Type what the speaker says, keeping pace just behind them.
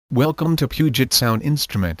Welcome to Puget Sound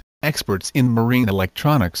Instrument, experts in marine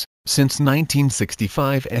electronics, since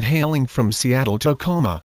 1965 and hailing from Seattle,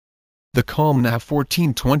 Tacoma. The Comnav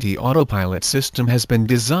 1420 Autopilot system has been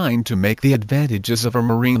designed to make the advantages of a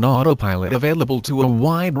marine autopilot available to a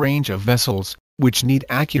wide range of vessels, which need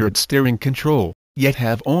accurate steering control, yet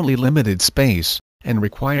have only limited space, and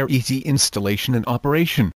require easy installation and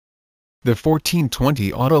operation. The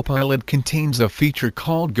 1420 Autopilot contains a feature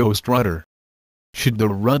called Ghost Rudder. Should the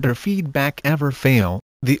rudder feedback ever fail,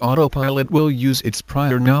 the autopilot will use its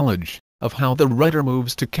prior knowledge of how the rudder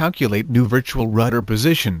moves to calculate new virtual rudder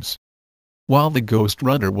positions. While the Ghost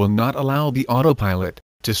Rudder will not allow the autopilot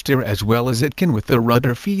to steer as well as it can with the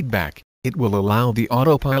rudder feedback, it will allow the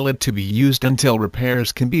autopilot to be used until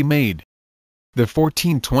repairs can be made. The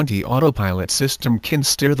 1420 Autopilot system can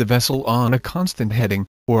steer the vessel on a constant heading,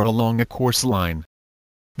 or along a course line.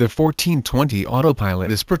 The 1420 Autopilot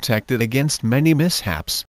is protected against many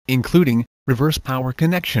mishaps, including reverse power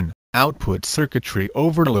connection, output circuitry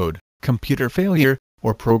overload, computer failure,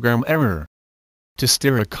 or program error. To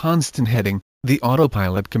steer a constant heading, the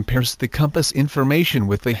autopilot compares the compass information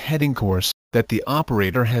with the heading course that the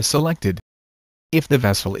operator has selected. If the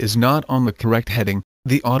vessel is not on the correct heading,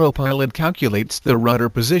 the autopilot calculates the rudder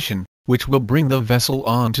position, which will bring the vessel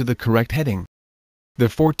on to the correct heading. The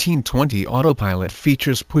 1420 Autopilot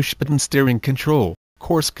features push-button steering control,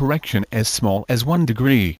 course correction as small as 1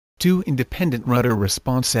 degree, 2 independent rudder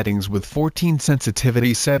response settings with 14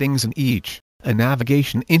 sensitivity settings in each, a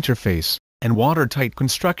navigation interface, and watertight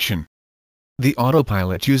construction. The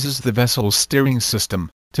autopilot uses the vessel's steering system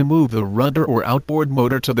to move the rudder or outboard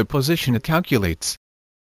motor to the position it calculates.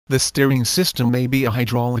 The steering system may be a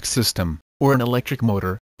hydraulic system, or an electric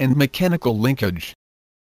motor, and mechanical linkage.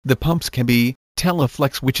 The pumps can be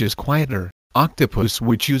Teleflex, which is quieter, Octopus,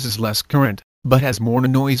 which uses less current, but has more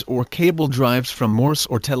noise, or cable drives from Morse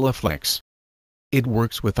or Teleflex. It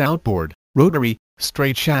works with outboard, rotary,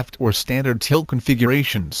 straight shaft or standard tilt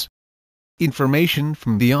configurations. Information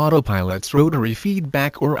from the autopilot's rotary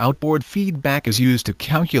feedback or outboard feedback is used to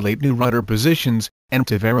calculate new rudder positions, and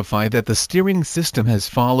to verify that the steering system has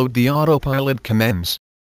followed the autopilot commands.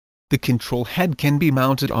 The control head can be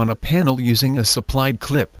mounted on a panel using a supplied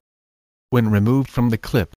clip. When removed from the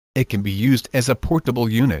clip, it can be used as a portable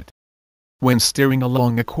unit. When steering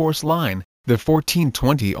along a course line, the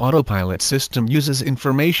 1420 Autopilot system uses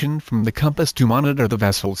information from the compass to monitor the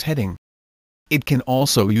vessel's heading. It can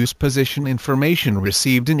also use position information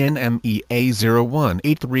received in NMEA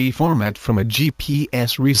 0183 format from a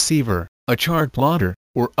GPS receiver, a chart plotter,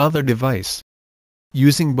 or other device.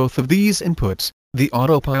 Using both of these inputs, the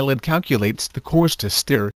autopilot calculates the course to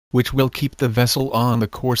steer, which will keep the vessel on the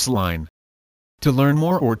course line. To learn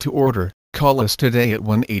more or to order, call us today at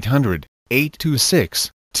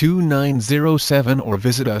 1-800-826-2907 or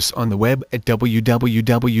visit us on the web at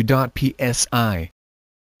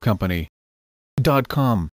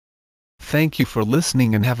www.psicompany.com. Thank you for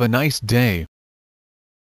listening and have a nice day.